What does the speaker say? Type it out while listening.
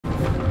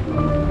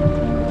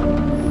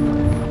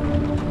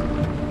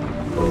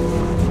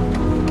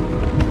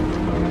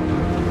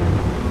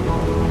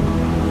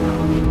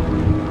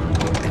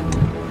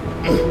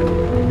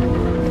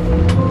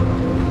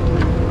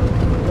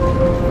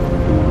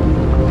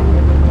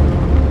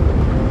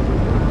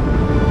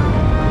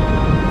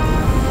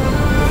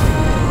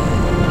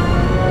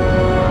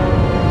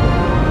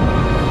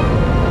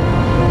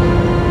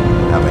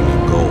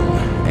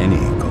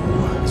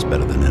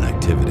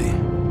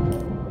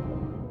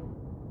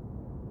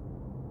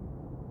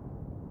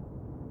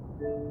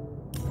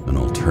An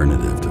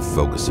alternative to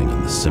focusing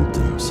on the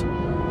symptoms. The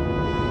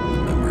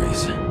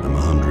memories. I'm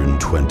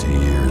 120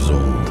 years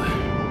old,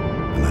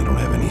 and I don't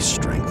have any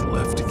strength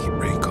left to keep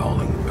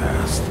recalling the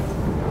past.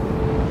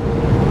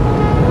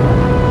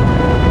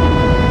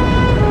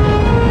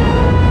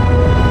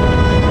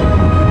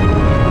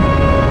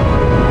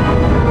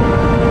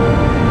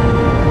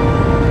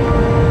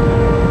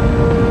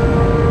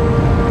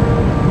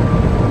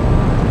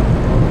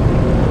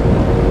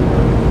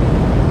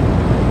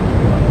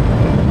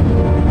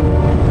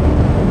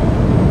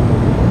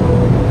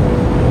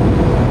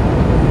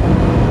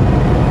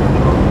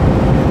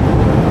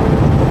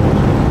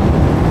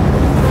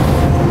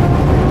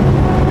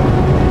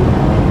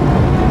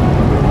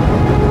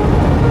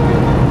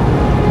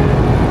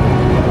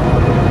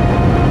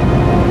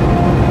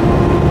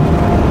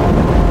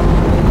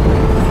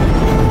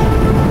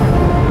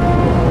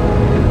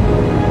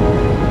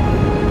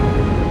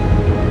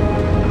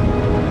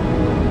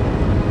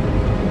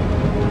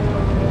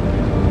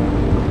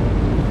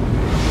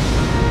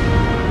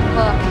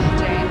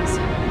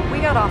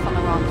 Off on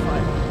the wrong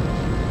foot.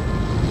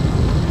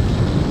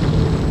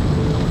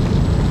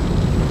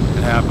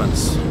 It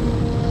happens.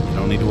 You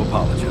don't need to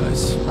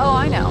apologize. Oh,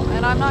 I know,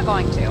 and I'm not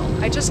going to.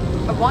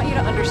 I want you to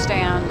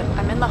understand,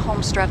 I'm in the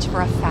home stretch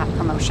for a fat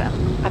promotion.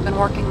 I've been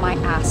working my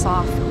ass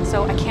off,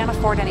 so I can't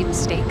afford any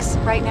mistakes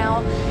right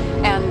now.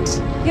 And,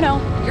 you know,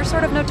 you're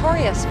sort of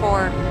notorious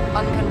for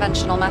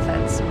unconventional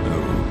methods.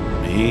 Who,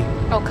 me?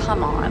 Oh,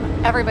 come on.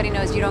 Everybody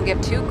knows you don't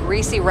give two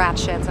greasy rat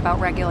shits about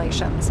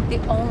regulations. The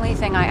only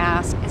thing I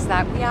ask is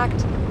that we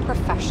act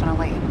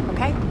professionally,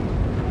 okay?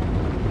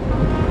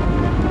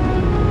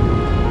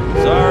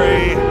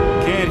 Sorry,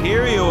 can't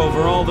hear you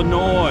over all the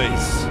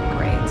noise.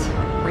 Great.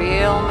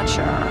 Real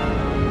mature.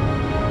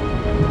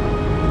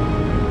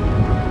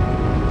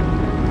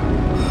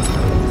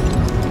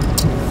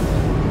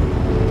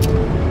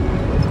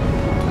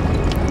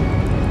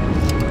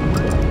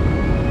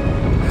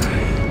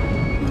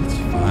 It's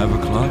 5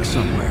 o'clock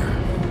somewhere.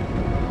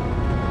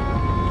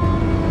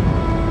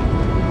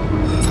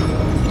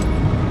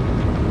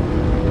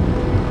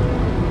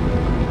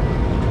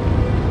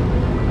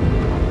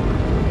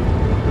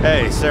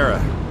 Hey,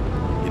 Sarah.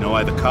 You know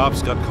why the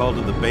cops got called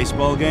to the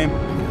baseball game?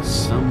 Because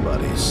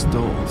somebody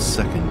stole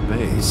second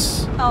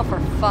base. Oh, for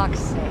fuck's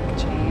sake,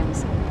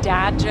 James.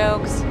 Dad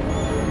jokes?